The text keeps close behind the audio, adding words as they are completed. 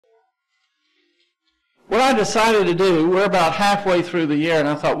what I decided to do, we're about halfway through the year, and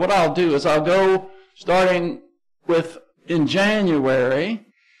I thought what I'll do is I'll go starting with in January,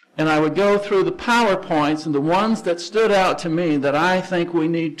 and I would go through the PowerPoints, and the ones that stood out to me that I think we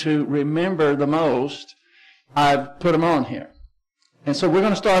need to remember the most, I've put them on here. And so we're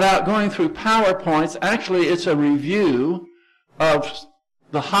going to start out going through PowerPoints. Actually, it's a review of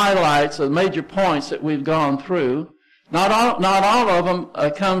the highlights, the major points that we've gone through. Not all of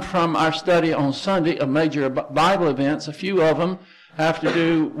them come from our study on Sunday of major Bible events. A few of them have to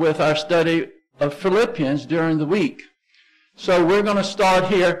do with our study of Philippians during the week. So we're going to start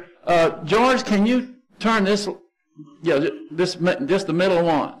here. George, can you turn this? Yeah, just the middle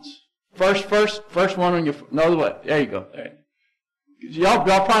ones. First one on your no other way. There you go. There. Y'all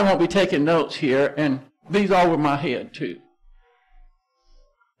probably won't be taking notes here, and these all over my head too.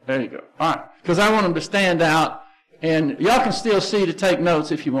 There you go. All right, because I want them to stand out, and y'all can still see to take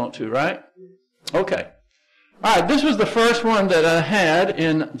notes if you want to, right? Okay. All right, this was the first one that I had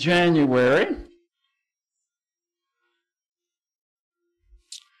in January.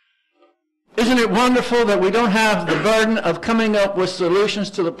 Isn't it wonderful that we don't have the burden of coming up with solutions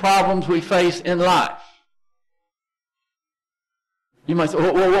to the problems we face in life? You might say,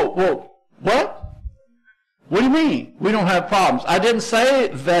 whoa, what? What do you mean we don't have problems? I didn't say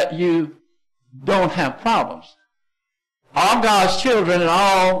that you don't have problems. All God's children and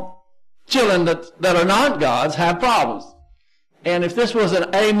all children that are not God's have problems. And if this was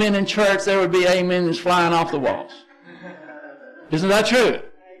an amen in church, there would be amens flying off the walls. Isn't that true?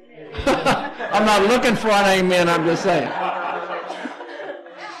 I'm not looking for an amen, I'm just saying.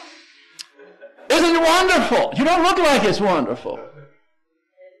 Isn't it wonderful? You don't look like it's wonderful.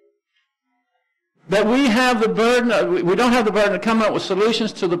 That we have the burden, we don't have the burden to come up with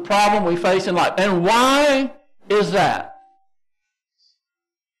solutions to the problem we face in life. And why is that?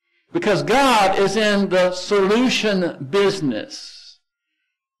 Because God is in the solution business.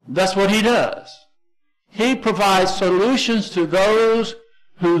 That's what He does. He provides solutions to those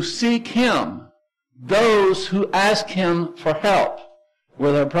who seek Him, those who ask Him for help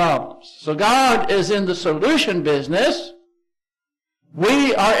with their problems. So God is in the solution business.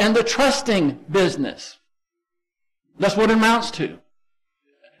 We are in the trusting business. That's what it amounts to.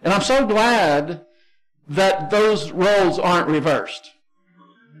 And I'm so glad that those roles aren't reversed.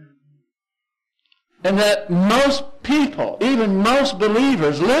 And that most people, even most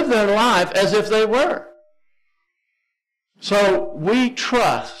believers, live their life as if they were. So we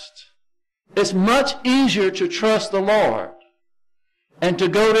trust. It's much easier to trust the Lord and to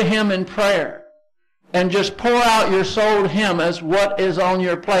go to Him in prayer and just pour out your soul to Him as what is on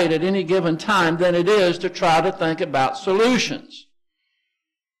your plate at any given time than it is to try to think about solutions.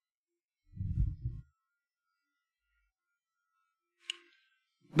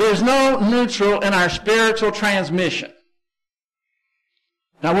 There's no neutral in our spiritual transmission.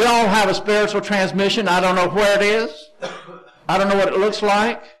 Now, we all have a spiritual transmission. I don't know where it is. I don't know what it looks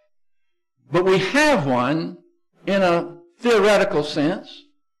like. But we have one in a theoretical sense.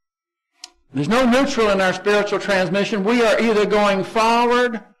 There's no neutral in our spiritual transmission. We are either going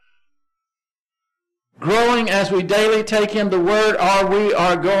forward, growing as we daily take in the Word, or we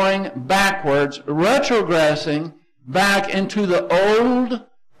are going backwards, retrogressing back into the old,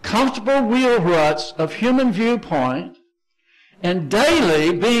 comfortable wheel ruts of human viewpoint, and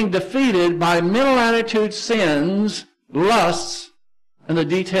daily being defeated by mental attitude sins, lusts, and the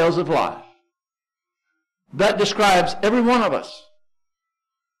details of life. That describes every one of us.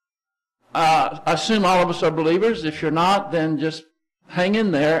 I assume all of us are believers. If you're not, then just hang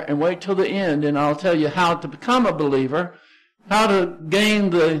in there and wait till the end, and I'll tell you how to become a believer, how to gain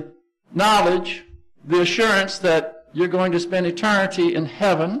the knowledge, the assurance that you're going to spend eternity in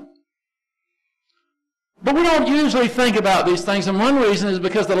heaven. But we don't usually think about these things, and one reason is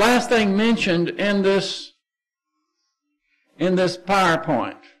because the last thing mentioned in this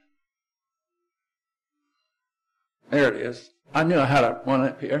PowerPoint. There it is. I knew I had one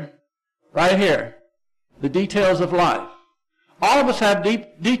up here. Right here. The details of life. All of us have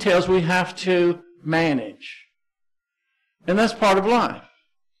details we have to manage. And that's part of life.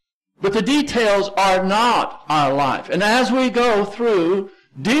 But the details are not our life. And as we go through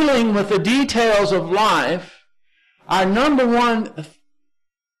dealing with the details of life, our number one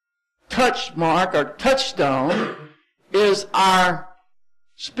touch mark or touchstone is our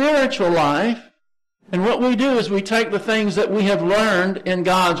spiritual life. And what we do is we take the things that we have learned in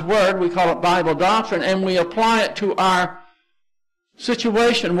God's Word, we call it Bible doctrine, and we apply it to our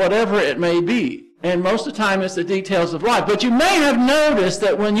situation, whatever it may be. And most of the time it's the details of life. But you may have noticed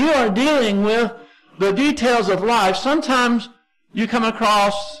that when you are dealing with the details of life, sometimes you come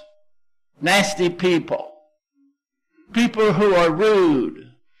across nasty people, people who are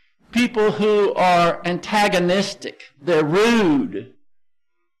rude, people who are antagonistic. They're rude.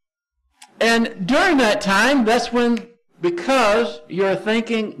 And during that time, that's when, because you're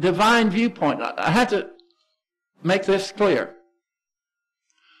thinking divine viewpoint, I have to make this clear.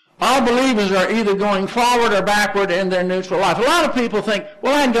 All believers are either going forward or backward in their neutral life. A lot of people think,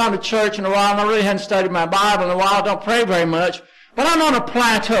 well, I hadn't gone to church in a while, and I really hadn't studied my Bible in a while, I don't pray very much, but I'm on a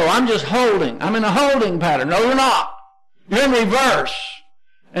plateau. I'm just holding. I'm in a holding pattern. No, you're not. You're in reverse,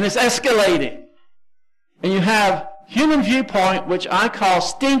 and it's escalating. And you have human viewpoint, which I call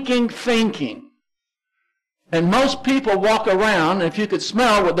stinking thinking. And most people walk around, and if you could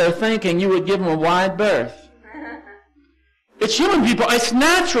smell what they're thinking, you would give them a wide berth. It's human viewpoint. It's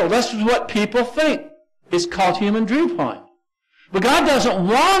natural. That's what people think. It's called human viewpoint. But God doesn't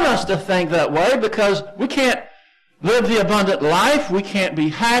want us to think that way, because we can't live the abundant life. We can't be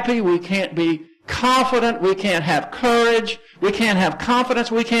happy. We can't be confident. We can't have courage. We can't have confidence.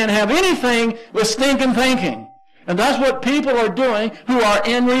 We can't have anything with stinking thinking. And that's what people are doing who are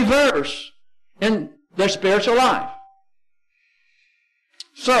in reverse in their spiritual life.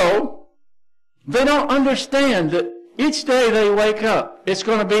 So, they don't understand that each day they wake up, it's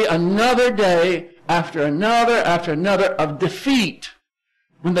going to be another day after another of defeat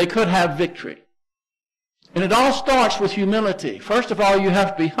when they could have victory. And it all starts with humility. First of all, you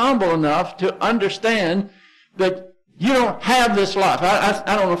have to be humble enough to understand that you don't have this life.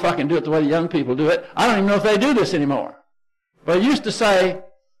 I don't know if I can do it the way the young people do it. I don't even know if they do this anymore. But I used to say,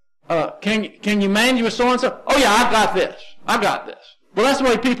 can you manage with so-and-so? Oh yeah, I've got this. I've got this. Well, that's the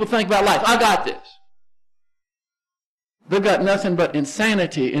way people think about life. I got this. They've got nothing but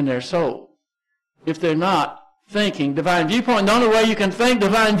insanity in their soul if they're not thinking divine viewpoint. The only way you can think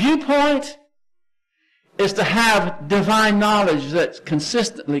divine viewpoint is to have divine knowledge that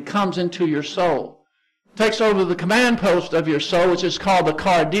consistently comes into your soul. Takes over the command post of your soul, which is called the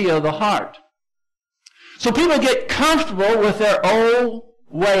cardia, the heart. So people get comfortable with their old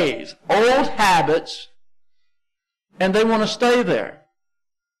ways, old habits, and they want to stay there.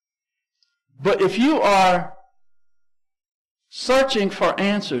 But if you are searching for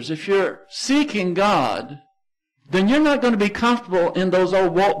answers, if you're seeking God, then you're not going to be comfortable in those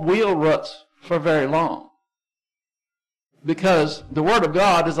old wheel ruts for very long. Because the Word of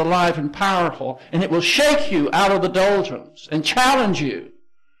God is alive and powerful, and it will shake you out of the doldrums and challenge you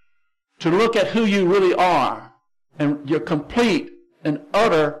to look at who you really are and your complete and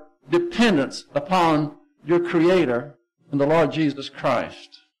utter dependence upon your Creator and the Lord Jesus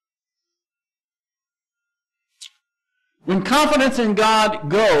Christ. When confidence in God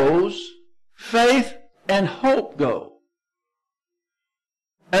goes, faith and hope go.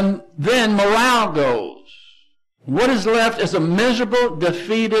 And then morale goes. What is left is a miserable,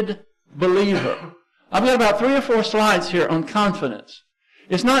 defeated believer. I've got about 3 or 4 slides here on confidence.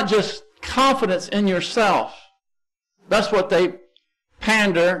 It's not just confidence in yourself. That's what they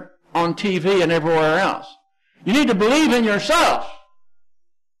pander on TV and everywhere else. You need to believe in yourself.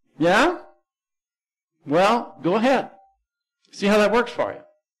 Yeah? Well, go ahead. See how that works for you.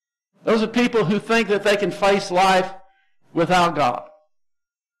 Those are people who think that they can face life without God.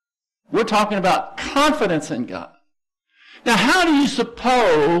 We're talking about confidence in God. Now, how do you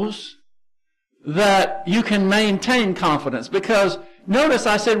suppose that you can maintain confidence? Because notice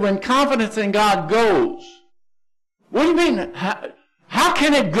I said when confidence in God goes. What do you mean? How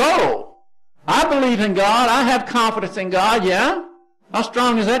can it go? I believe in God. I have confidence in God. Yeah? How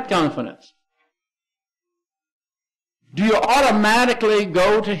strong is that confidence? Do you automatically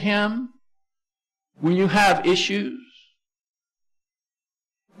go to Him when you have issues?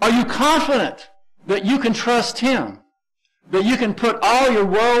 Are you confident that you can trust Him? That you can put all your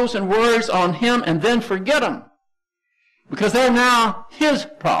woes and worries on Him and then forget them? Because they're now His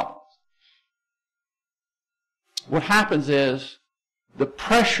problems. What happens is the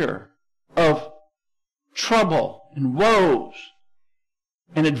pressure of trouble and woes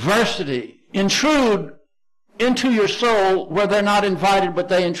and adversity intrude into your soul where they're not invited, but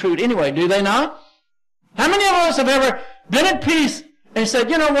they intrude anyway, do they not? How many of us have ever been at peace and said,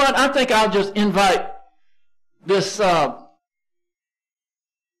 you know what, I think I'll just invite this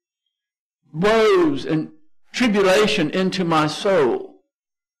woes and tribulation into my soul?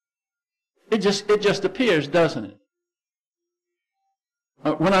 It just appears, doesn't it?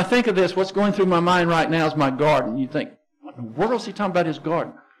 When I think of this, what's going through my mind right now is my garden. You think, what in the world is he talking about his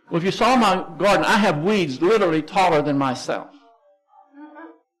garden? Well, if you saw my garden, I have weeds literally taller than myself.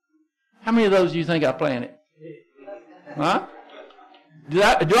 How many of those do you think I planted? Huh? Do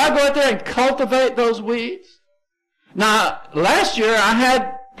I go out there and cultivate those weeds? Now, last year I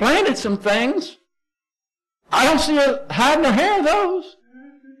had planted some things. I don't see her hiding her hair of those.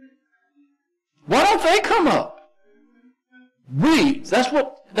 Why don't they come up? Weeds. That's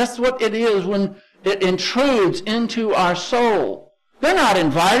what it is when it intrudes into our soul. They're not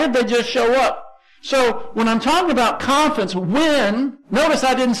invited, they just show up. So when I'm talking about confidence, notice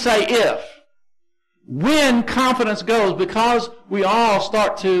I didn't say if. When confidence goes, because we all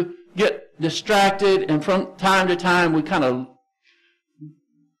start to get distracted, and from time to time we kind of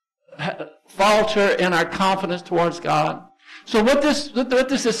falter in our confidence towards God. So what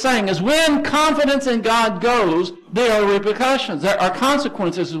this is saying is, when confidence in God goes, there are repercussions. There are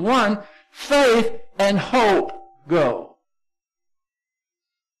consequences. One, faith and hope go.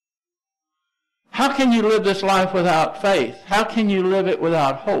 How can you live this life without faith? How can you live it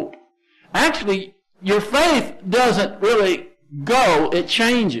without hope? Actually, your faith doesn't really go. It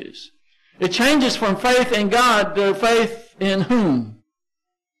changes. It changes from faith in God to faith in whom?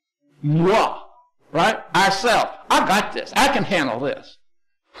 Moi. Right? Ourself. I got this. I can handle this.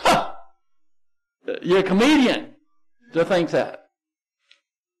 Huh. You're a comedian to think that.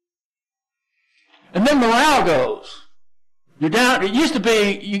 And then morale goes. You're down. It used to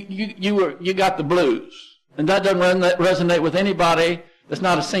be you got the blues, and that doesn't resonate with anybody that's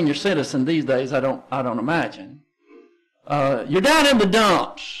not a senior citizen these days. I don't imagine. You're down in the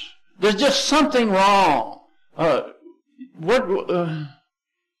dumps. There's just something wrong.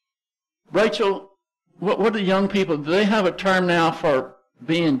 Rachel, what do young people, do they have a term now for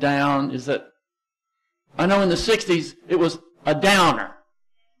being down? Is that, I know in the 60s it was a downer.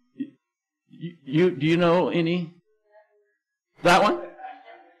 Do you know any? That one?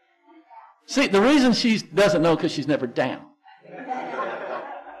 See, the reason she doesn't know because she's never down.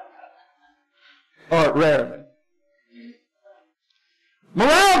 Or rarely.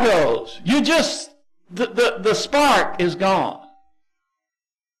 Morale goes. The spark is gone.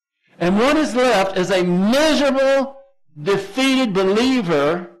 And what is left is a miserable, defeated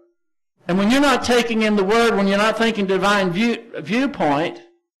believer. And when you're not taking in the Word, when you're not thinking divine viewpoint,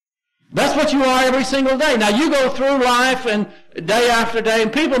 that's what you are every single day. Now, you go through life and day after day,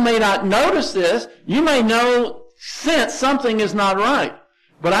 and people may not notice this. You may sense something is not right.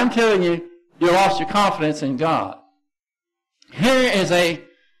 But I'm telling you, you lost your confidence in God. Here is a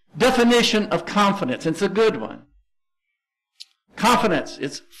definition of confidence. It's a good one. Confidence,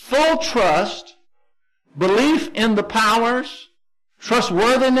 it's full trust, belief in the powers,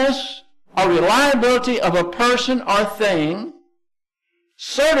 trustworthiness, or reliability of a person or thing,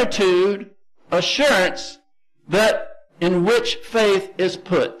 certitude, assurance that in which faith is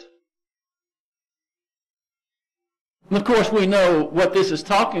put. And of course, we know what this is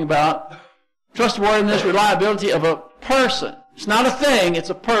talking about. Trustworthiness, reliability of a person. It's not a thing, it's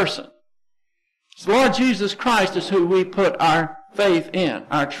a person. It's the Lord Jesus Christ is who we put our faith in,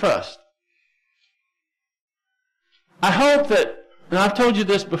 our trust. I hope that, and I've told you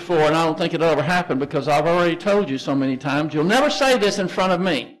this before, and I don't think it'll ever happen because I've already told you so many times, you'll never say this in front of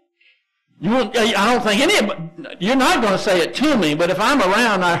me. I don't think you're not going to say it to me, but if I'm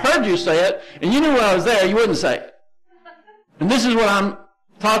around and I heard you say it, and you knew I was there, you wouldn't say it. And this is what I'm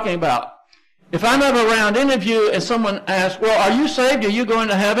talking about. If I'm ever around any of you and someone asks, well, are you saved? Are you going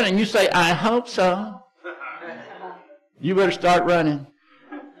to heaven? And you say, I hope so. You better start running.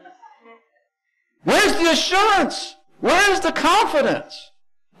 Where's the assurance? Where's the confidence?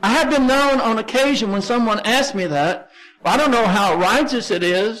 I have been known on occasion when someone asked me that. I don't know how righteous it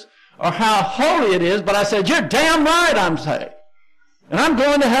is or how holy it is, but I said, you're damn right I'm saved. And I'm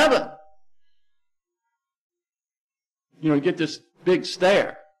going to heaven. You get this big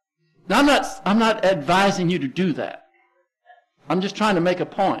stare. Now, I'm not advising you to do that. I'm just trying to make a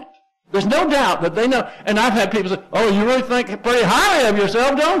point. There's no doubt that they know. And I've had people say, oh, you really think pretty highly of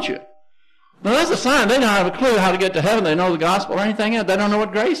yourself, don't you? Now, that's a sign. They don't have a clue how to get to heaven. They know the gospel or anything else. They don't know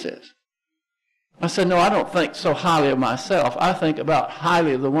what grace is. I said, no, I don't think so highly of myself. I think about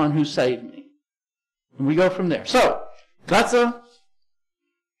highly of the one who saved me. And we go from there. So, that's a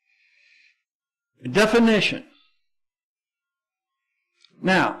definition.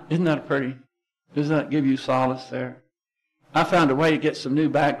 Now, isn't that pretty? Doesn't that give you solace there? I found a way to get some new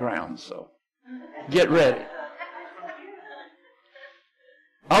backgrounds, so get ready.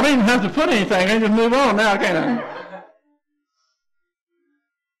 I don't even have to put anything. I can just move on now, can't I?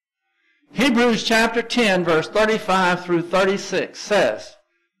 Hebrews chapter 10, verse 35 through 36 says,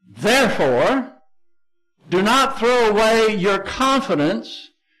 therefore, do not throw away your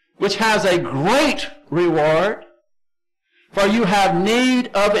confidence, which has a great reward, for you have need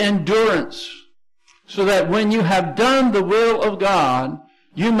of endurance, so that when you have done the will of God,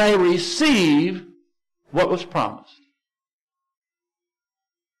 you may receive what was promised.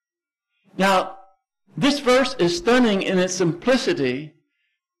 Now, this verse is stunning in its simplicity,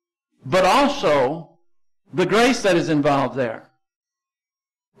 but also the grace that is involved there.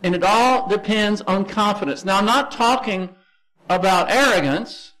 And it all depends on confidence. Now, I'm not talking about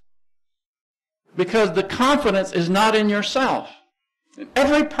arrogance, because the confidence is not in yourself.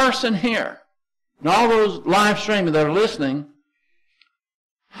 Every person here, and all those live streaming that are listening,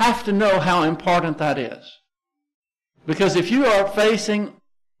 have to know how important that is. Because if you are facing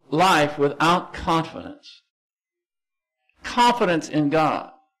life without confidence in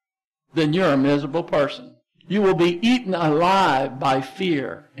God, then you're a miserable person. You will be eaten alive by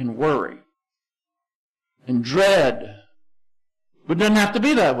fear and worry and dread. But it doesn't have to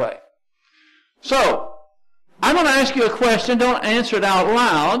be that way. So, I'm going to ask you a question. Don't answer it out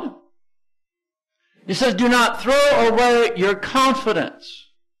loud. It says, do not throw away your confidence.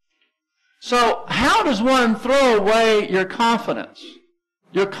 So, how does one throw away your confidence?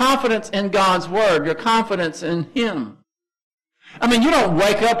 Your confidence in God's Word, your confidence in Him. I mean, you don't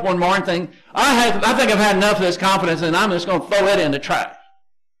wake up one morning and think, I think I've had enough of this confidence and I'm just going to throw it in the trash.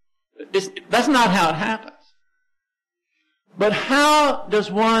 That's not how it happens. But how does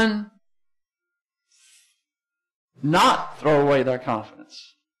one not throw away their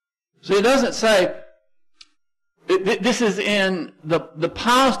confidence? See, it doesn't say, this is in the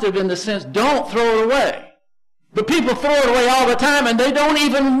positive in the sense, don't throw it away. But people throw it away all the time and they don't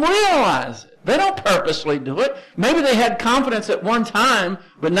even realize it. They don't purposely do it. Maybe they had confidence at one time,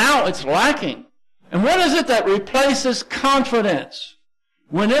 but now it's lacking. And what is it that replaces confidence?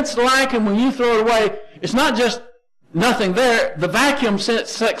 When it's lacking, when you throw it away, it's not just nothing there. The vacuum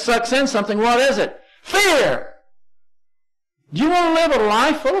sucks in something. What is it? Fear. Do you want to live a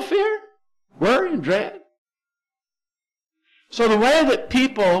life full of fear, worry, and dread? So the way that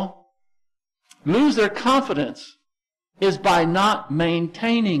people lose their confidence is by not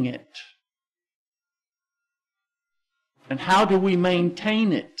maintaining it. And how do we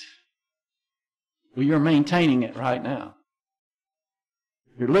maintain it? Well, you're maintaining it right now.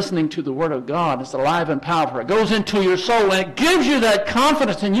 You're listening to the Word of God. It's alive and powerful. It goes into your soul and it gives you that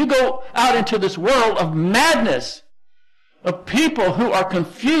confidence, and you go out into this world of madness, of people who are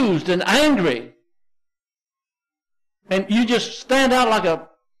confused and angry. And you just stand out like a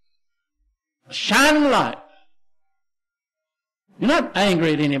shining light. You're not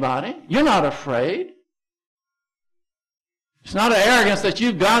angry at anybody. You're not afraid. It's not an arrogance that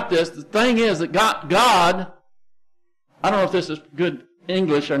you've got this. The thing is that God, I don't know if this is good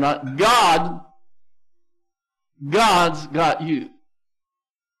English or not, God's got you.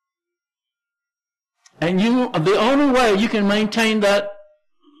 And the only way you can maintain that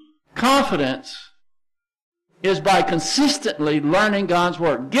confidence is by consistently learning God's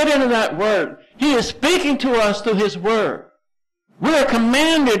Word. Get into that Word. He is speaking to us through His Word. We are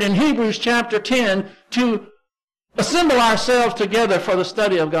commanded in Hebrews chapter 10 to assemble ourselves together for the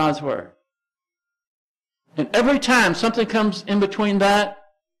study of God's Word. And every time something comes in between that,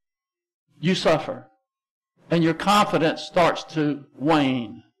 you suffer. And your confidence starts to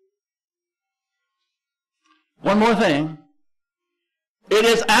wane. One more thing. It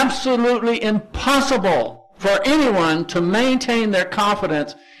is absolutely impossible for anyone to maintain their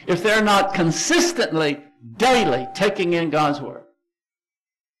confidence if they're not consistently, daily taking in God's Word.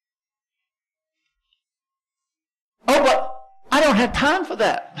 Oh, but I don't have time for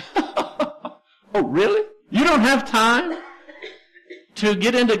that. Oh, really? You don't have time to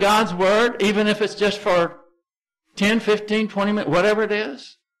get into God's Word, even if it's just for 10, 15, 20 minutes, whatever it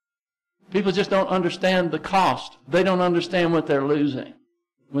is? People just don't understand the cost. They don't understand what they're losing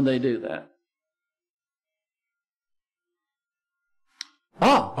when they do that.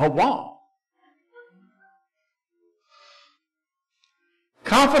 Oh, a wall.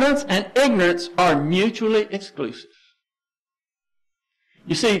 Confidence and ignorance are mutually exclusive.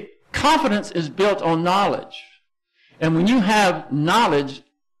 You see, confidence is built on knowledge. And when you have knowledge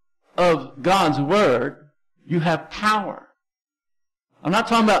of God's Word, you have power. I'm not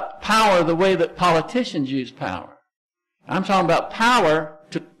talking about power the way that politicians use power. I'm talking about power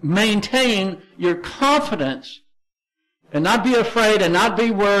to maintain your confidence and not be afraid and not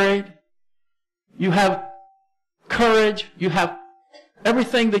be worried. You have courage. You have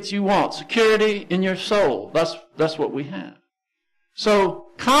everything that you want. Security in your soul. That's what we have.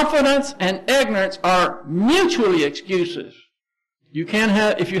 So confidence and ignorance are mutually exclusive. You can't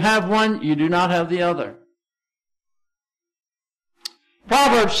have, if you have one, you do not have the other.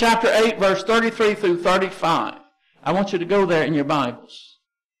 Proverbs chapter 8, verse 33 through 35. I want you to go there in your Bibles.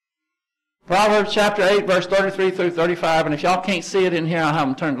 Proverbs chapter 8, verse 33 through 35. And if y'all can't see it in here, I'll have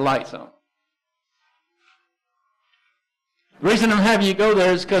them turn the lights on. The reason I'm having you go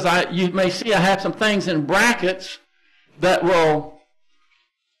there is because you may see I have some things in brackets that will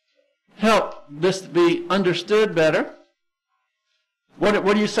help this to be understood better. What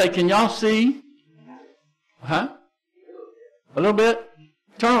do you say? Can y'all see? Huh? A little bit?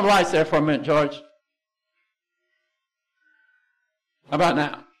 Turn on the lights there for a minute, George. How about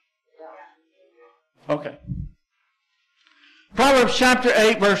now? Okay. Proverbs chapter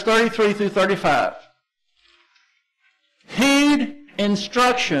 8, verse 33 through 35. Heed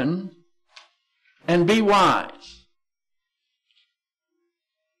instruction and be wise.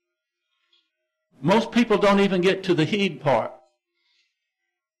 Most people don't even get to the heed part.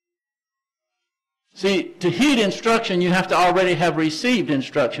 See, to heed instruction, you have to already have received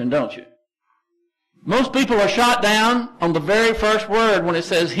instruction, don't you? Most people are shot down on the very first word when it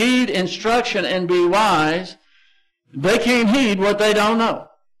says heed instruction and be wise. They can't heed what they don't know.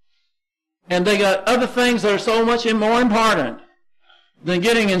 And they got other things that are so much more important than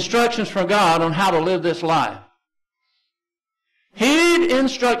getting instructions from God on how to live this life. Heed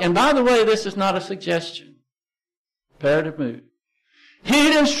instruction. And by the way, this is not a suggestion. Imperative mood.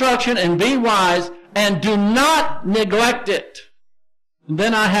 Heed instruction and be wise, and do not neglect it. And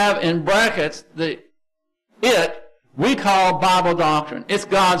then I have in brackets it we call Bible doctrine. It's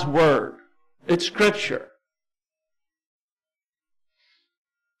God's Word. It's Scripture.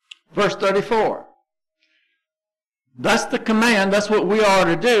 Verse 34. That's the command. That's what we are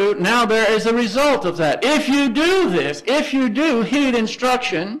to do. Now there is a result of that. If you do this, if you do heed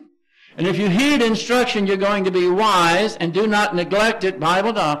instruction, and if you heed instruction, you're going to be wise, and do not neglect it,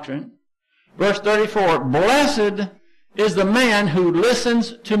 Bible doctrine. Verse 34, blessed is the man who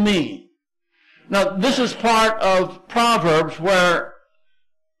listens to me. Now, this is part of Proverbs where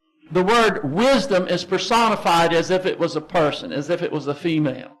the word wisdom is personified as if it was a person, as if it was a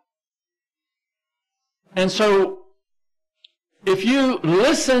female. And so, if you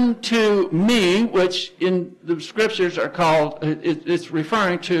listen to me, which in the scriptures are called, it's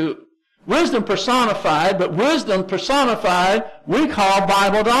referring to wisdom personified, but wisdom personified we call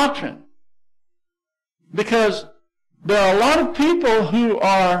Bible doctrine. Because there are a lot of people who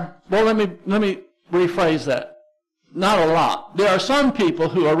are, well, let me rephrase that. Not a lot. There are some people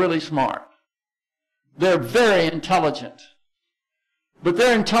who are really smart. They're very intelligent. But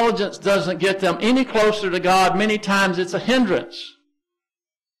their intelligence doesn't get them any closer to God. Many times it's a hindrance.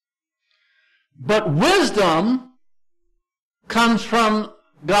 But wisdom comes from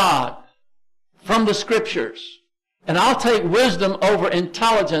God, from the Scriptures. And I'll take wisdom over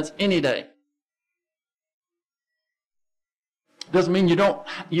intelligence any day. Doesn't mean you don't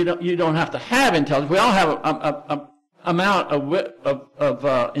have to have intelligence. We all have an amount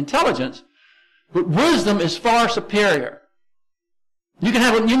of intelligence, but wisdom is far superior. You can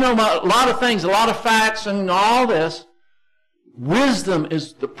have a lot of things, a lot of facts, and all this. Wisdom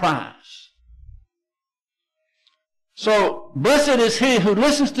is the prize. So blessed is he who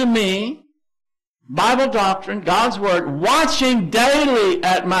listens to me, Bible doctrine, God's word, watching daily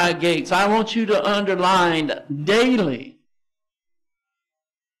at my gates. I want you to underline daily.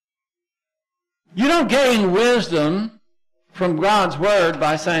 You don't gain wisdom from God's Word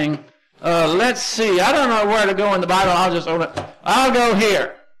by saying, let's see, I don't know where to go in the Bible, I'll go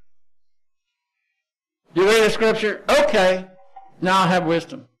here. You read a scripture? Okay, now I have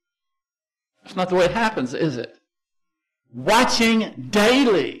wisdom. That's not the way it happens, is it? Watching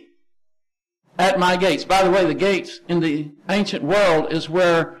daily at my gates. By the way, the gates in the ancient world is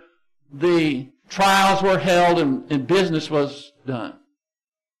where the trials were held and business was done.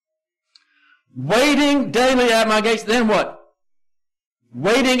 Waiting daily at my gates. Then what?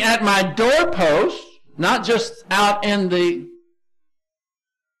 Waiting at my doorposts, not just out in the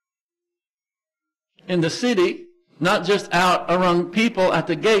city, not just out around people at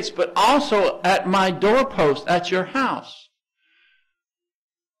the gates, but also at my doorpost, at your house.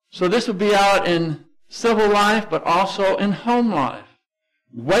 So this would be out in civil life, but also in home life.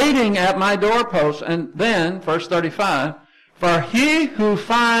 Waiting at my doorpost. And then, verse 35, for he who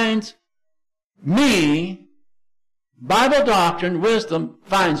finds me, Bible doctrine, wisdom,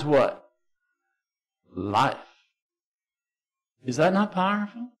 finds what? Life. Is that not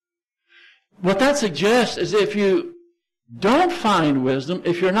powerful? What that suggests is if you don't find wisdom,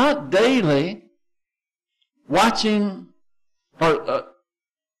 if you're not daily watching or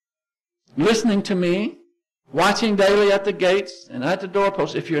listening to me, watching daily at the gates and at the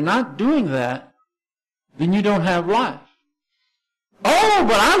doorposts, if you're not doing that, then you don't have life. Oh,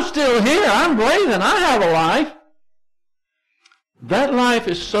 but I'm still here. I'm breathing. I have a life. That life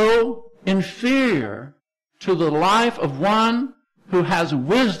is so inferior to the life of one who has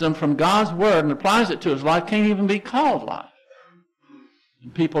wisdom from God's Word and applies it to his life, can't even be called life.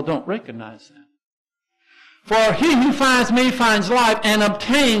 And people don't recognize that. For he who finds me finds life and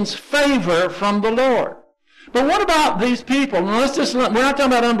obtains favor from the Lord. But what about these people? Now we're not talking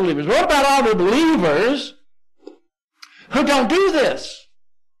about unbelievers. What about all the believers who don't do this?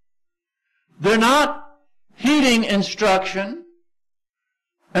 They're not heeding instruction,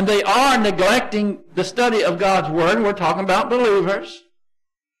 and they are neglecting the study of God's Word. We're talking about believers.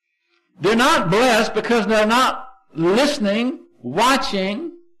 They're not blessed because they're not listening,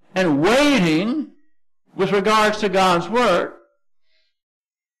 watching, and waiting with regards to God's Word.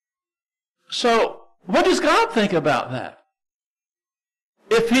 So, what does God think about that?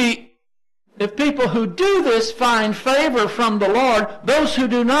 If people who do this find favor from the Lord, those who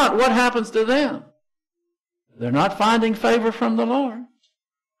do not, what happens to them? They're not finding favor from the Lord.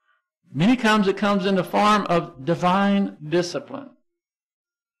 Many times it comes in the form of divine discipline.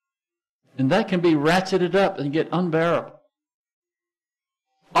 And that can be ratcheted up and get unbearable.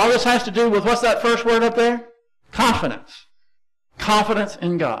 All this has to do with, what's that first word up there? Confidence. Confidence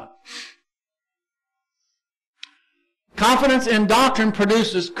in God. Confidence in doctrine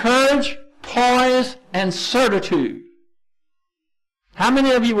produces courage, poise, and certitude. How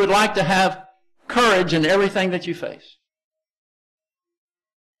many of you would like to have courage in everything that you face?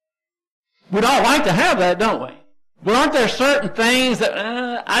 We'd all like to have that, don't we? But aren't there certain things that,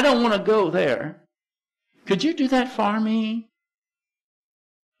 I don't want to go there. Could you do that for me?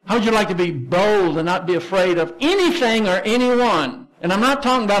 How would you like to be bold and not be afraid of anything or anyone? And I'm not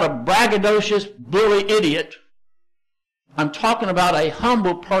talking about a braggadocious, bully idiot. I'm talking about a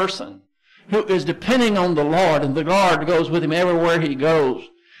humble person who is depending on the Lord, and the Lord goes with him everywhere he goes.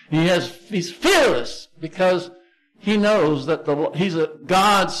 He's fearless because he knows that he's a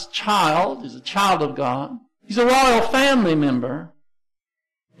God's child. He's a child of God. He's a royal family member.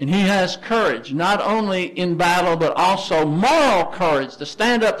 And he has courage, not only in battle, but also moral courage to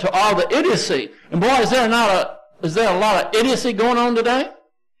stand up to all the idiocy. And boy, is there a lot of idiocy going on today?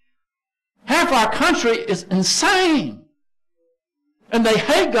 Half our country is insane. And they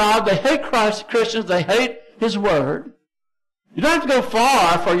hate God, they hate Christians, they hate His Word. You don't have to go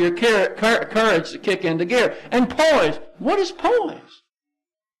far for your courage to kick into gear. And poise. What is poise?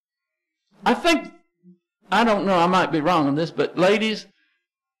 I don't know, I might be wrong on this, but ladies,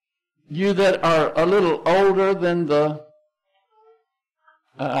 you that are a little older than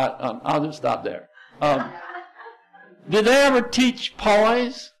I'll just stop there. Did they ever teach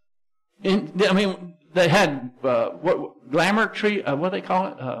poise? They had, glamour tree, what do they call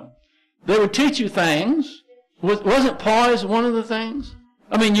it? They would teach you things. Wasn't poise one of the things?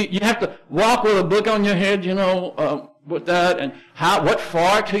 You have to walk with a book on your head, with that, and what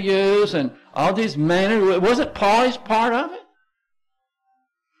far to use, and all these manners. Wasn't poise part of it?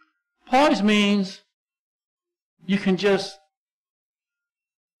 Poise means you can just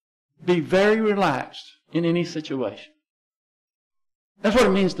be very relaxed in any situation. That's what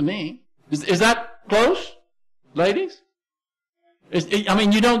it means to me. Is that close, ladies?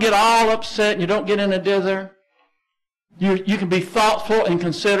 You don't get all upset, you don't get in a dither. You can be thoughtful and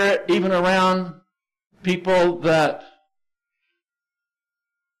considerate even around people that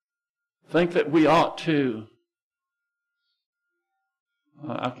think that we ought to.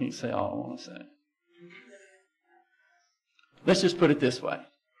 I can't say all I want to say. Let's just put it this way.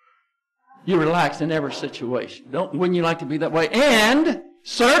 You're relaxed in every situation. Wouldn't you like to be that way? And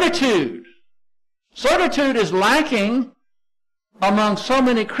certitude. Certitude is lacking among so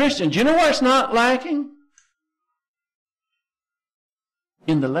many Christians. You know where it's not lacking?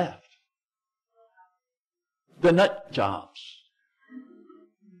 In the left. The nut jobs.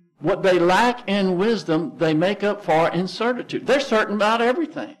 What they lack in wisdom, they make up for in certitude. They're certain about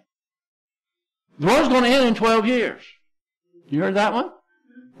everything. The world's going to end in 12 years. You heard that one?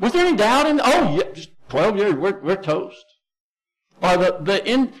 Was there any doubt in? Oh, yeah, just 12 years, we're toast. Or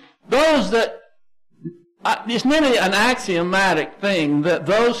those that, it's nearly an axiomatic thing that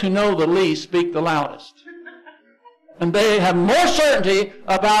those who know the least speak the loudest. And they have more certainty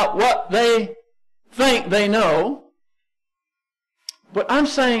about what they think they know. But I'm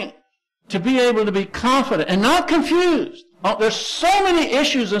saying to be able to be confident and not confused. There's so many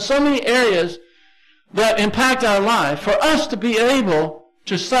issues and so many areas that impact our life. For us to be able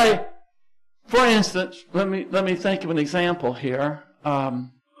to say, for instance, let me think of an example here.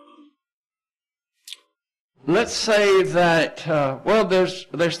 Let's say that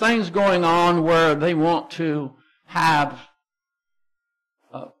there's things going on where they want to have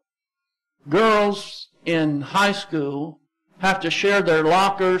girls in high school have to share their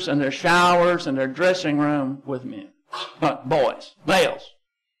lockers and their showers and their dressing room with men, not boys, males.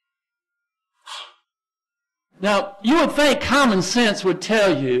 Now, you would think common sense would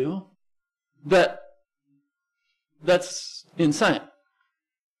tell you that that's insane.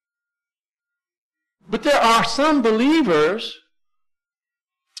 But there are some believers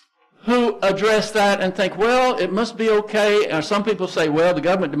who address that and think, well, it must be okay. Or some people say, well, the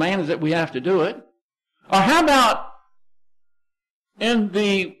government demands that we have to do it. Or how about in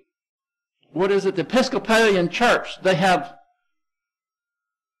the Episcopalian Church, they have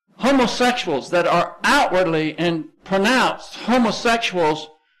homosexuals that are outwardly and pronounced homosexuals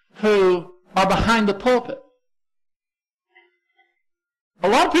who are behind the pulpit. A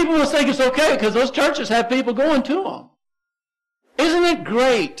lot of people will think it's okay because those churches have people going to them. Isn't it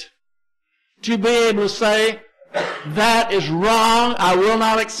great to be able to say, that is wrong, I will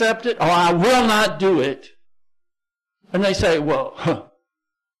not accept it, or I will not do it? And they say, well, who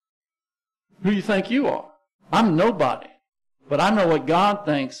do you think you are? I'm nobody. But I know what God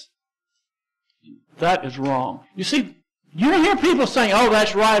thinks. That is wrong. You see, you don't hear people saying, oh,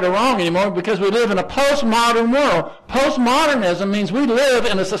 that's right or wrong anymore because we live in a postmodern world. Postmodernism means we live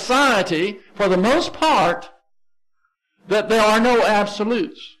in a society, for the most part, that there are no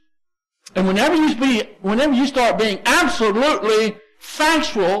absolutes. And whenever you start being absolutely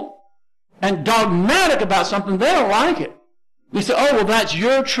factual and dogmatic about something, they don't like it. They say, oh, well, that's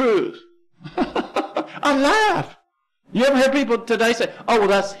your truth. I laugh. You ever hear people today say, oh, well,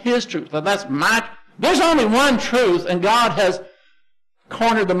 that's his truth, or that's my truth? There's only one truth, and God has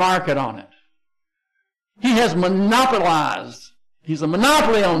cornered the market on it. He has monopolized. He's a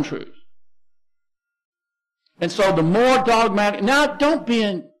monopoly on truth. And so the more dogmatic... Now, don't be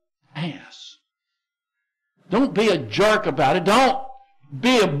an ass. Don't be a jerk about it. Don't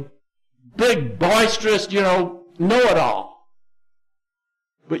be a big, boisterous, know-it-all.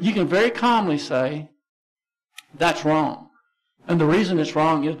 But you can very calmly say, that's wrong. And the reason it's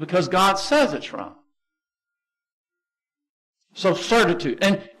wrong is because God says it's wrong. So certitude.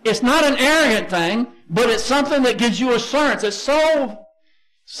 And it's not an arrogant thing, but it's something that gives you assurance. It's so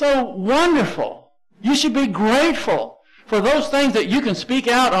wonderful. You should be grateful for those things that you can speak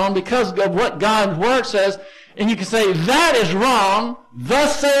out on because of what God's Word says. And you can say, that is wrong,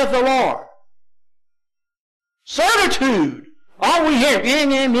 thus saith the Lord. Certitude. All we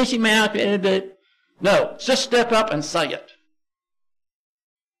hear, missy mouth, no, just step up and say it.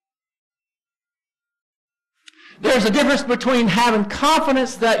 There's a difference between having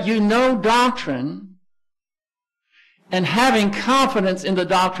confidence that you know doctrine and having confidence in the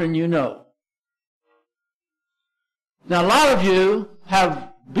doctrine you know. Now, a lot of you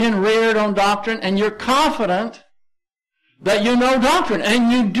have been reared on doctrine, and you're confident that you know doctrine,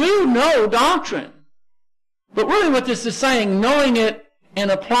 and you do know doctrine. But really what this is saying, knowing it and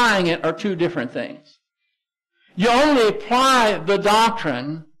applying it are two different things. You only apply the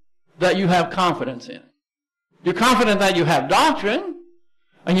doctrine that you have confidence in. You're confident that you have doctrine,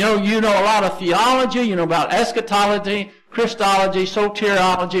 and you know a lot of theology, you know about eschatology, Christology,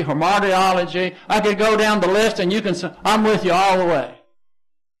 soteriology, hamartiology. I could go down the list and you can say, I'm with you all the way.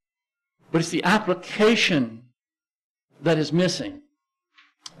 But it's the application that is missing.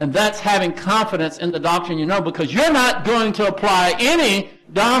 And that's having confidence in the doctrine you know, because you're not going to apply any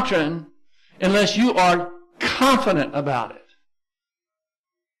doctrine unless you are confident about it.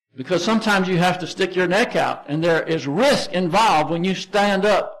 Because sometimes you have to stick your neck out, and there is risk involved when you stand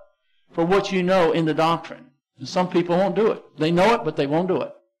up for what you know in the doctrine. And some people won't do it. They know it, but they won't do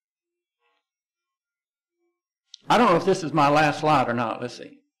it. I don't know if this is my last slide or not. Let's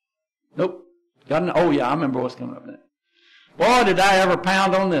see. Nope. Oh, yeah, I remember what's coming up next. Boy, did I ever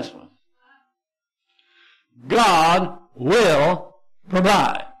pound on this one. God will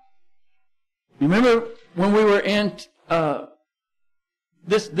provide. Remember when we were in...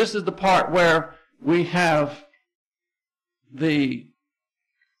 This is the part where we have the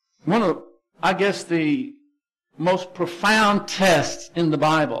most profound tests in the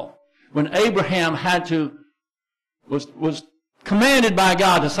Bible, when Abraham was commanded by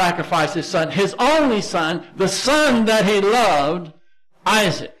God to sacrifice his only son, the son that he loved,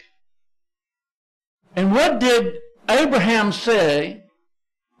 Isaac. And what did Abraham say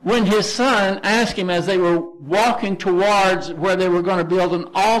when his son asked him, as they were walking towards where they were going to build an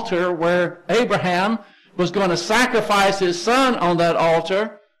altar where Abraham was going to sacrifice his son on that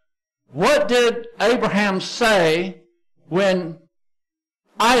altar? What did Abraham say when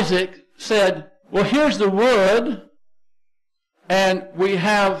Isaac said, well, here's the wood, and we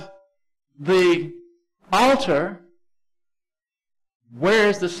have the altar. Where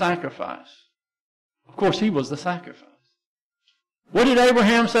is the sacrifice? Of course, he was the sacrifice. What did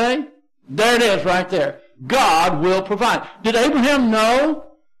Abraham say? There it is right there. God will provide. Did Abraham know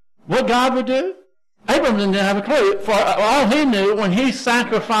what God would do? Abram didn't have a clue. For all he knew, when he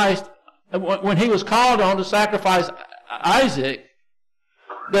was called on to sacrifice Isaac,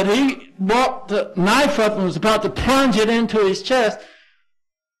 that he brought the knife up and was about to plunge it into his chest.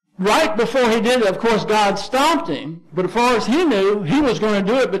 Right before he did it, of course, God stopped him. But as far as he knew, he was going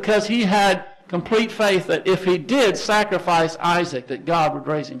to do it because he had complete faith that if he did sacrifice Isaac, that God would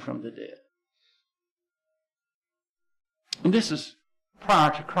raise him from the dead. And this is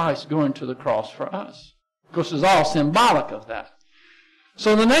prior to Christ going to the cross for us. Of course, it's all symbolic of that.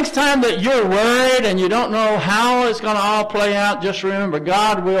 So the next time that you're worried and you don't know how it's going to all play out, just remember,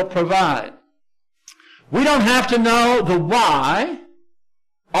 God will provide. We don't have to know the why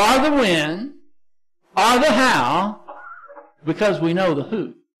or the when or the how because we know the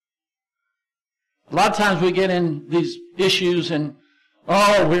who. A lot of times we get in these issues and,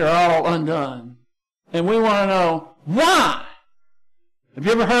 we're all undone. And we want to know why. Have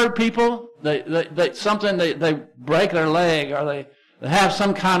you ever heard people, they break their leg or they have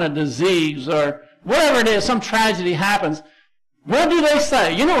some kind of disease or whatever it is, some tragedy happens. What do they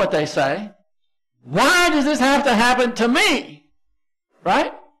say? You know what they say. Why does this have to happen to me? Right?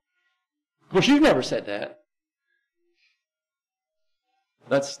 Of course, you've never said that.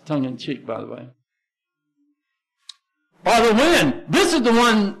 That's tongue-in-cheek, by the way. Or the when. This is the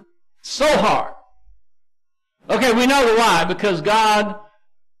one so hard. Okay, we know the why, because God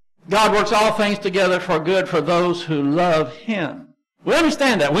works all things together for good for those who love Him. We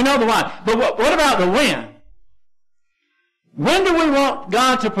understand that. We know the why. But what about the when? When do we want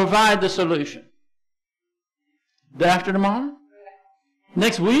God to provide the solution? Day after tomorrow?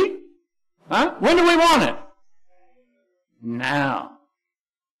 Next week? Huh? When do we want it? Now.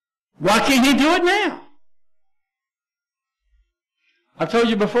 Why can't He do it now? I've told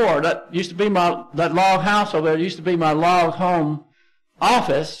you before, that used to be that log house over there used to be my log home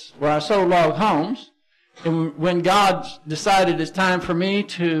office where I sold log homes. And when God decided it's time for me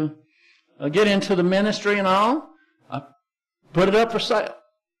to get into the ministry and all, I put it up for sale.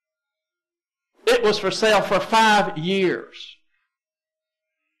 It was for sale for 5 years.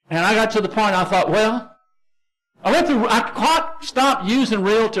 And I got to the point I thought, I stopped using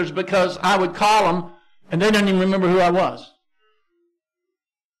realtors because I would call them and they didn't even remember who I was.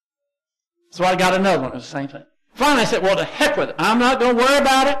 So I got another one. It was the same thing. Finally I said, to heck with it. I'm not going to worry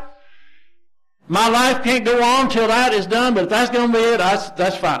about it. My life can't go on till that is done, but if that's going to be it,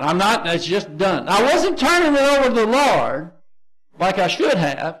 that's fine. It's just done. I wasn't turning it over to the Lord like I should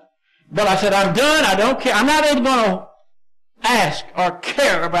have, but I said, I'm done, I don't care. I'm not even going to ask or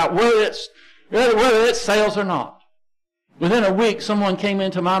care about whether it sells or not. Within a week, someone came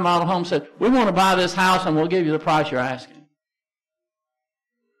into my model home and said, we want to buy this house and we'll give you the price you're asking.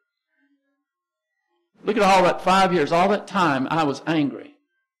 Look at all that 5 years, all that time I was angry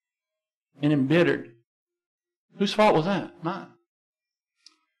and embittered. Whose fault was that? Mine.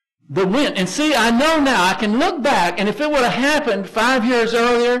 The win. And see, I know now, I can look back, and if it would have happened 5 years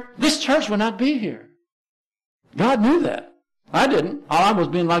earlier, this church would not be here. God knew that. I didn't. All I was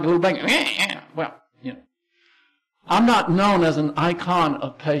being like a little baby. Well, I'm not known as an icon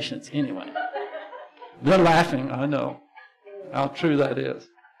of patience anyway. They're laughing, I know how true that is.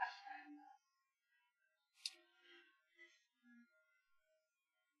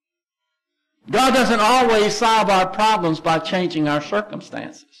 God doesn't always solve our problems by changing our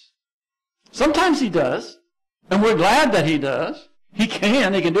circumstances. Sometimes He does, and we're glad that He does. He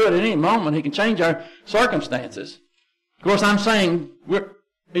can do it at any moment. He can change our circumstances. Of course, I'm saying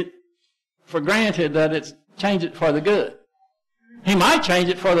for granted that it's change it for the good. He might change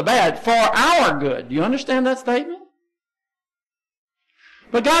it for the bad, for our good. Do you understand that statement?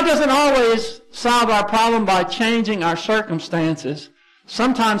 But God doesn't always solve our problem by changing our circumstances.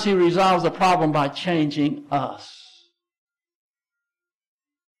 Sometimes He resolves the problem by changing us.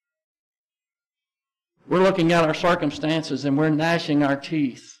 We're looking at our circumstances and we're gnashing our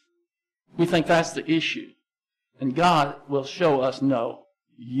teeth. We think that's the issue. And God will show us, no,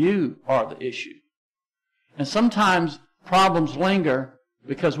 you are the issue. And sometimes problems linger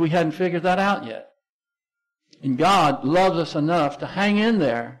because we hadn't figured that out yet. And God loves us enough to hang in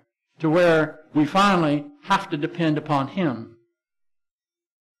there to where we finally have to depend upon Him.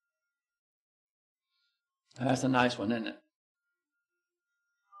 That's a nice one, isn't it?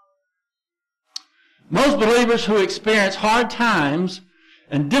 Most believers who experience hard times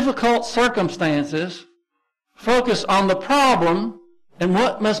and difficult circumstances focus on the problem and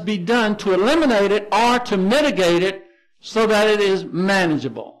what must be done to eliminate it or to mitigate it so that it is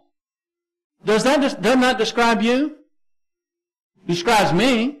manageable. Doesn't that describe you? Describes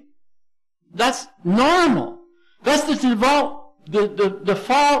me. That's normal. That's the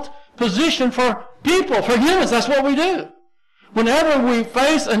default position for people, for humans, that's what we do. Whenever we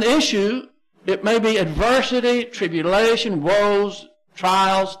face an issue, it may be adversity, tribulation, woes,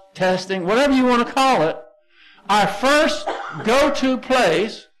 trials, testing, whatever you want to call it, our first go-to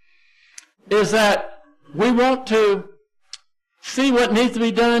place is that we want to see what needs to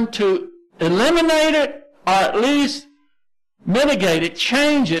be done to eliminate it, or at least mitigate it,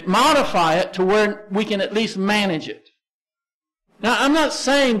 change it, modify it to where we can at least manage it. Now, I'm not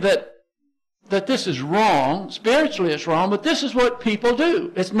saying that this is wrong. Spiritually it's wrong, but this is what people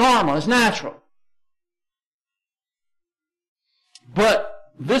do. It's normal. It's natural.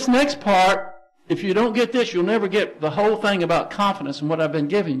 But this next part, if you don't get this, you'll never get the whole thing about confidence and what I've been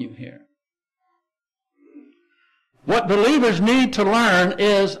giving you here. What believers need to learn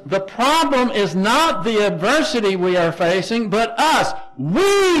is the problem is not the adversity we are facing, but us.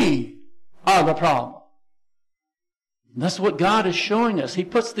 We are the problem. And that's what God is showing us. He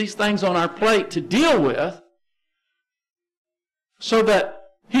puts these things on our plate to deal with so that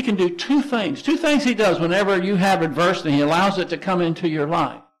He can do two things. Two things He does whenever you have adversity. He allows it to come into your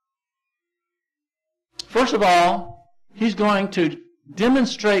life. First of all, He's going to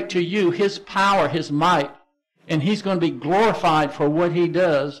demonstrate to you His power, His might, and He's going to be glorified for what He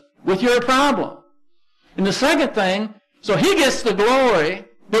does with your problem. And the second thing, so He gets the glory,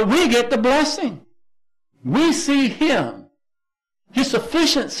 but we get the blessing. We see Him, His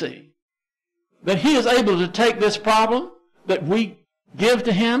sufficiency, that He is able to take this problem that we give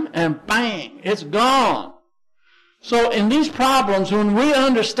to Him, and bang, it's gone. So in these problems, when we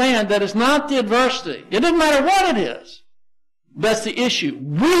understand that it's not the adversity, it doesn't matter what it is, that's the issue.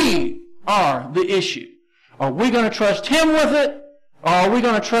 We are the issue. Are we going to trust Him with it, or are we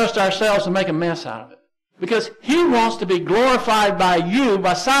going to trust ourselves and make a mess out of it? Because He wants to be glorified by you,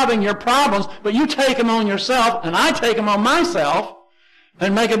 by solving your problems, but you take them on yourself, and I take them on myself,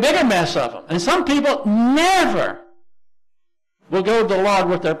 and make a bigger mess of them. And some people never will go to the Lord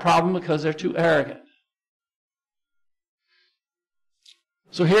with their problem because they're too arrogant.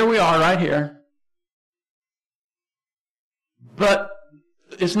 So here we are right here. But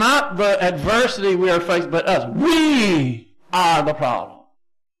it's not the adversity we are facing, but us. We are the problem.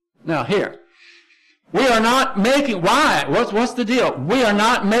 Now here, we are not making, why? What's the deal? We are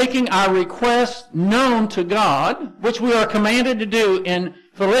not making our requests known to God, which we are commanded to do in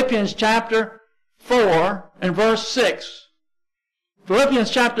Philippians chapter 4 and verse 6. Philippians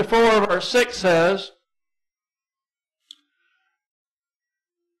chapter 4 verse 6 says,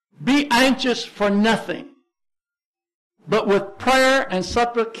 "Be anxious for nothing, but with prayer and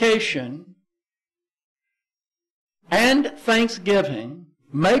supplication and thanksgiving,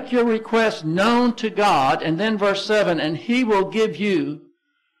 make your requests known to God." And then verse 7, "And He will give you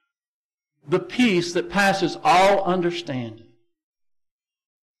the peace that passes all understanding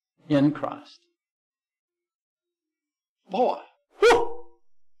in Christ." Boy, whew,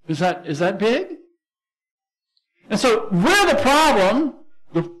 is that big? And so we're the problem.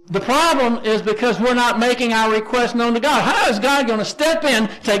 The problem is because we're not making our requests known to God. How is God going to step in,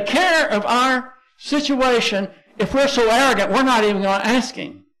 take care of our situation if we're so arrogant we're not even going to ask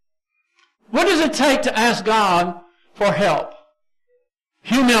Him? What does it take to ask God for help?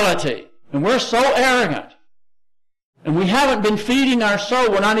 Humility. And we're so arrogant. And we haven't been feeding our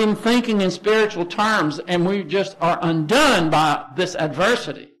soul. We're not even thinking in spiritual terms. And we just are undone by this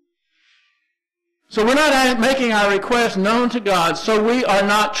adversity. So we're not making our requests known to God. So we are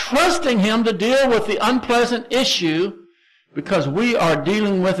not trusting Him to deal with the unpleasant issue because we are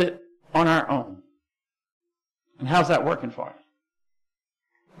dealing with it on our own. And how's that working for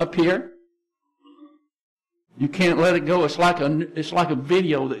you? Up here, you can't let it go. It's like a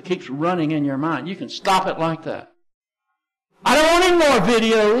video that keeps running in your mind. You can stop it like that. I don't want any more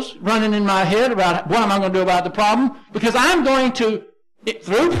videos running in my head about what am I going to do about the problem, because I'm going to,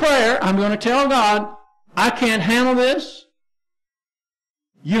 through prayer, I'm going to tell God, I can't handle this.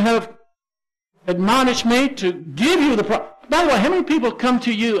 You have admonished me to give you the problem. By the way, how many people come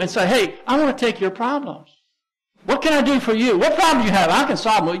to you and say, hey, I want to take your problems. What can I do for you? What problem do you have? I can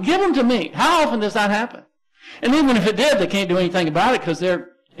solve them. Give them to me. How often does that happen? And even if it did, they can't do anything about it because they're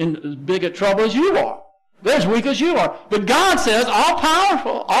in as big a trouble as you are. They're as weak as you are. But God says, all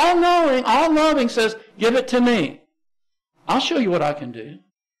powerful, all knowing, all loving, says, give it to me. I'll show you what I can do.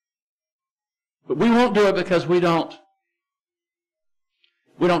 But we won't do it because we don't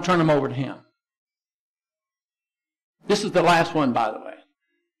turn them over to Him. This is the last one, by the way.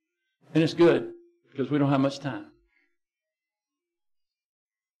 And it's good because we don't have much time.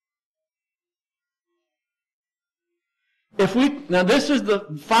 Now this is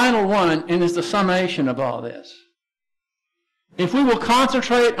the final one, and it's the summation of all this. if we will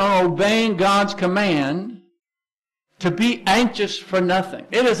concentrate on obeying God's command to be anxious for nothing.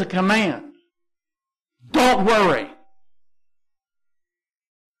 It is a command. Don't worry.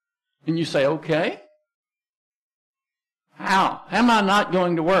 And you say, okay. How? How am I not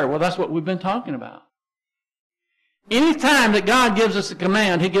going to worry? Well, that's what we've been talking about. Anytime that God gives us a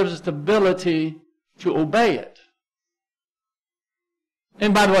command, He gives us the ability to obey it.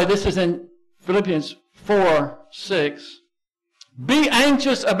 And by the way, this is in Philippians 4:6. Be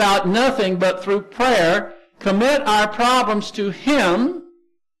anxious about nothing, but through prayer, commit our problems to Him.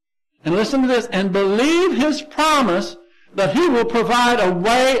 And listen to this, and believe His promise that He will provide a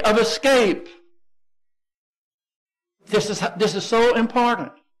way of escape. This is so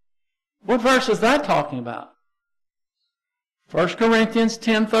important. What verse is that talking about? 1 Corinthians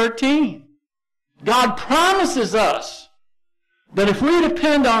 10:13. God promises us that if we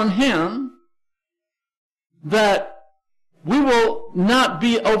depend on Him, that we will not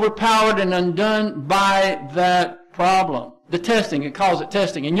be overpowered and undone by that problem. The testing, it calls it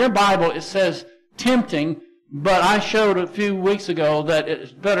testing. In your Bible it says tempting, but I showed a few weeks ago that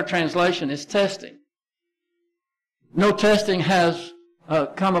its better translation is testing. No testing has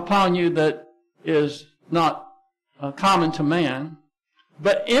come upon you that is not common to man.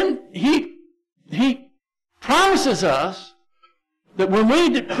 But He promises us that when we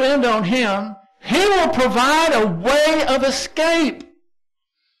depend on Him, He will provide a way of escape.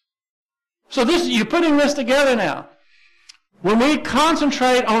 So you're putting this together now. When we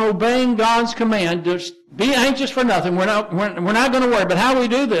concentrate on obeying God's command, just be anxious for nothing. We're not going to worry. But how do we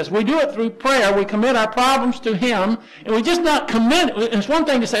do this? We do it through prayer. We commit our problems to Him, and we just not commit. It's one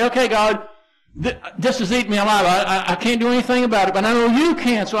thing to say, okay, God, this is eating me alive. I can't do anything about it, but I know You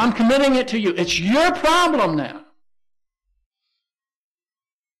can, so I'm committing it to You. It's Your problem now.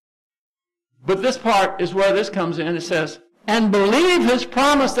 But this part is where this comes in. It says, and believe His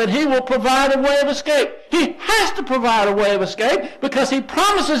promise that He will provide a way of escape. He has to provide a way of escape because He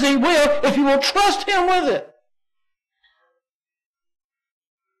promises He will if you will trust Him with it.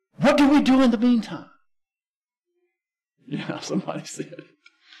 What do we do in the meantime? Yeah, somebody said it.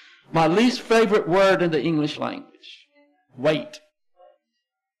 My least favorite word in the English language. Wait.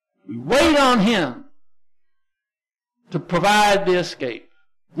 We wait on Him to provide the escape.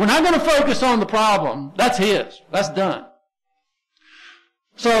 We're not going to focus on the problem. That's His. That's done.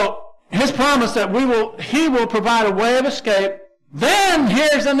 So, His promise that He will provide a way of escape. Then,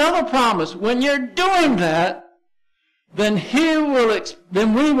 here's another promise. When you're doing that, then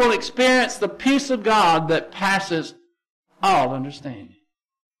we will experience the peace of God that passes all understanding.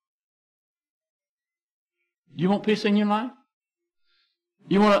 You want peace in your life?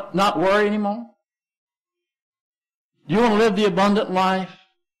 You want to not worry anymore? You want to live the abundant life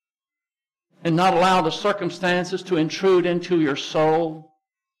and not allow the circumstances to intrude into your soul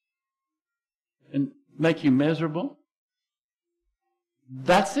and make you miserable?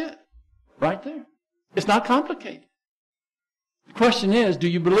 That's it, right there. It's not complicated. The question is, do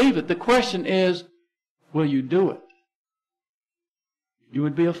you believe it? The question is, will you do it? You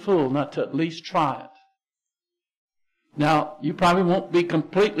would be a fool not to at least try it. Now, you probably won't be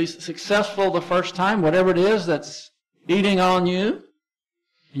completely successful the first time, whatever it is that's eating on you.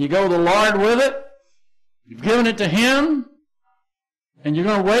 You go to the Lord with it. You've given it to Him. And you're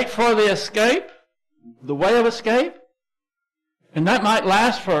going to wait for the escape, the way of escape. And that might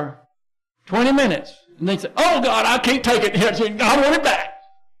last for 20 minutes. And then you say, oh God, I can't take it here. I want it back.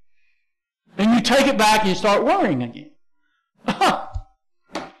 And you take it back and you start worrying again.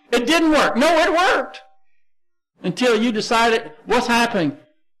 It didn't work. No, it worked. Until you decided what's happening.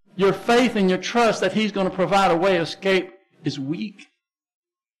 Your faith and your trust that He's going to provide a way of escape is weak.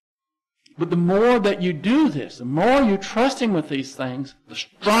 But the more that you do this, the more you trust Him with these things, the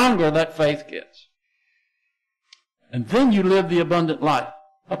stronger that faith gets. And then you live the abundant life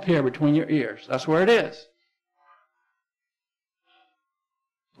up here between your ears. That's where it is.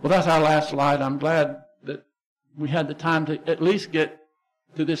 Well, that's our last slide. I'm glad that we had the time to at least get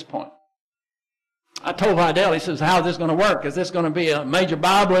to this point. I told Vidal, he says, how is this going to work? Is this going to be a major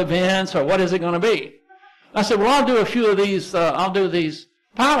Bible event, or what is it going to be? I said, well, I'll do a few of these, I'll do these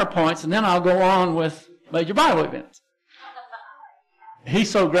PowerPoints, and then I'll go on with major Bible events.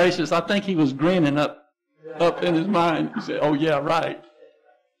 He's so gracious, I think he was grinning up in his mind. He said, oh yeah, right.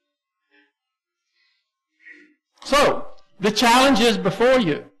 So, the challenge is before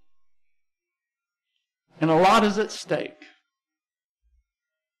you. And a lot is at stake.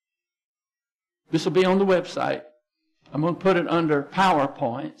 This will be on the website. I'm going to put it under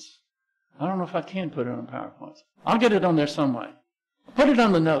PowerPoints. I don't know if I can put it on PowerPoints. I'll get it on there some way. I'll put it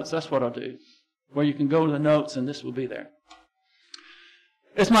on the notes. That's what I'll do. Where you can go to the notes and this will be there.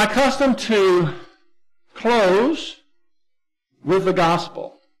 It's my custom to close with the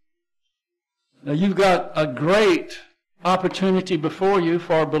gospel. Now, you've got a great opportunity before you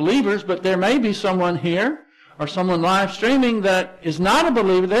for believers, but there may be someone here or someone live streaming that is not a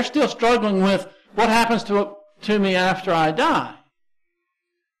believer. They're still struggling with what happens to me after I die.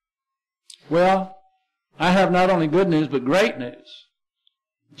 Well, I have not only good news, but great news.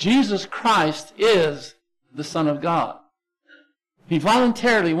 Jesus Christ is the Son of God. He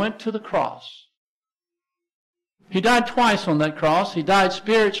voluntarily went to the cross. He died twice on that cross. He died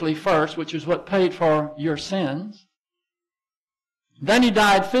spiritually first, which is what paid for your sins. Then he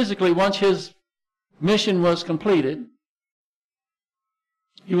died physically once his mission was completed.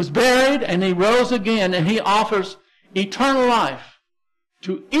 He was buried and he rose again, and he offers eternal life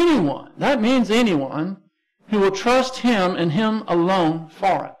to anyone. That means anyone who will trust him and him alone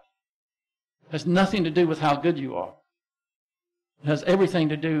for it. It has nothing to do with how good you are. It has everything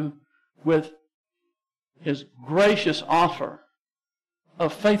to do with his gracious offer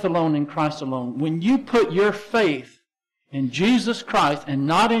of faith alone in Christ alone. When you put your faith in Jesus Christ and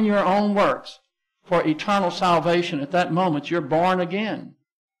not in your own works for eternal salvation, at that moment you're born again.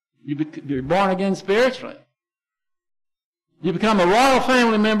 You're born again spiritually. You become a royal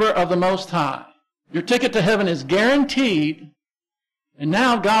family member of the Most High. Your ticket to heaven is guaranteed, and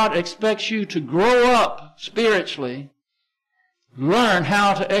now God expects you to grow up spiritually, learn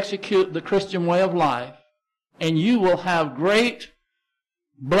how to execute the Christian way of life, and you will have great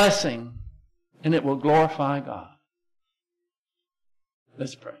blessing, and it will glorify God.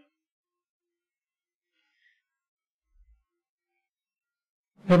 Let's pray.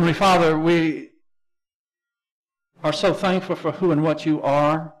 Heavenly Father, we are so thankful for who and what you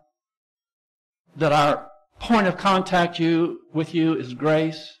are, that our point of contact with you is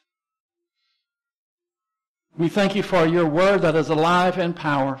grace. We thank you for your word that is alive and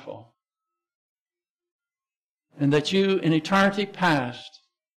powerful, and that you in eternity past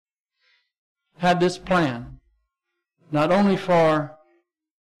had this plan, not only for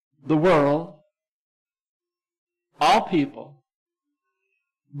the world, all people,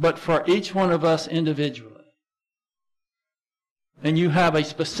 but for each one of us individually. And you have a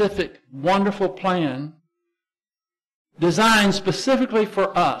specific, wonderful plan designed specifically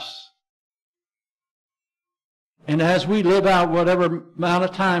for us. And as we live out whatever amount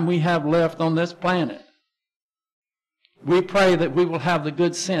of time we have left on this planet, we pray that we will have the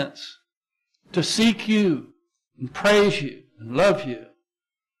good sense to seek you and praise you and love you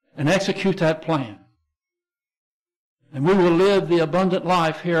and execute that plan. And we will live the abundant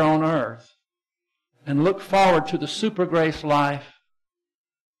life here on earth and look forward to the super grace life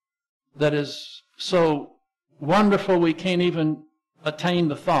that is so wonderful we can't even attain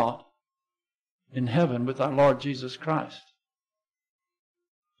the thought in heaven with our Lord Jesus Christ.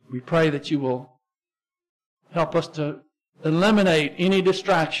 We pray that you will help us to eliminate any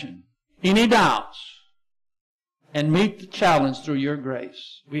distraction, any doubts, and meet the challenge through your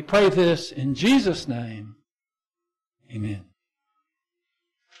grace. We pray this in Jesus' name. Amen.